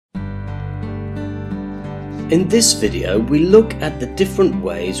In this video, we look at the different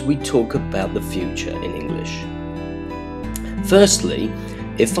ways we talk about the future in English. Firstly,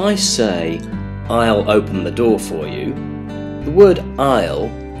 if I say, "I'll open the door for you," the word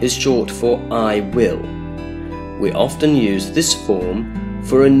 "I'll" is short for "I will." We often use this form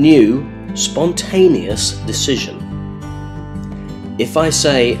for a new, spontaneous decision. If I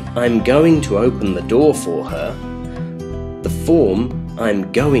say, "I'm going to open the door for her," the form "I'm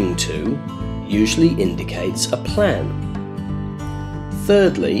going to" usually indicates a plan.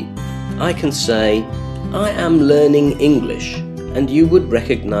 Thirdly, I can say, "I am learning English," and you would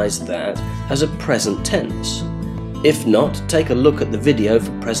recognize that as a present tense. If not, take a look at the video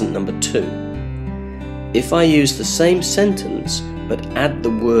for present number 2. If I use the same sentence but add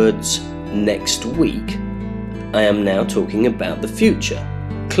the words "next week," I am now talking about the future.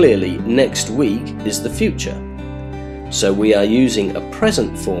 Clearly, next week is the future. So we are using a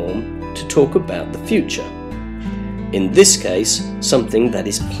present form to talk about the future. In this case, something that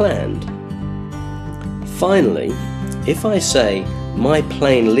is planned. Finally, if I say, "My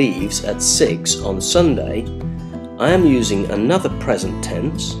plane leaves at 6 on Sunday," I am using another present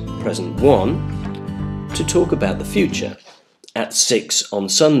tense, present 1, to talk about the future. At 6 on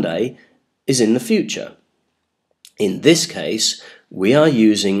Sunday is in the future. In this case, we are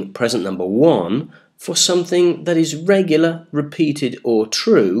using present number 1 for something that is regular, repeated, or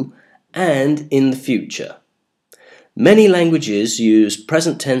true, and in the future. Many languages use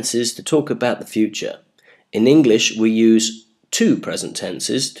present tenses to talk about the future. In English, we use 2 present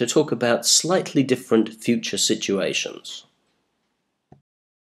tenses to talk about slightly different future situations.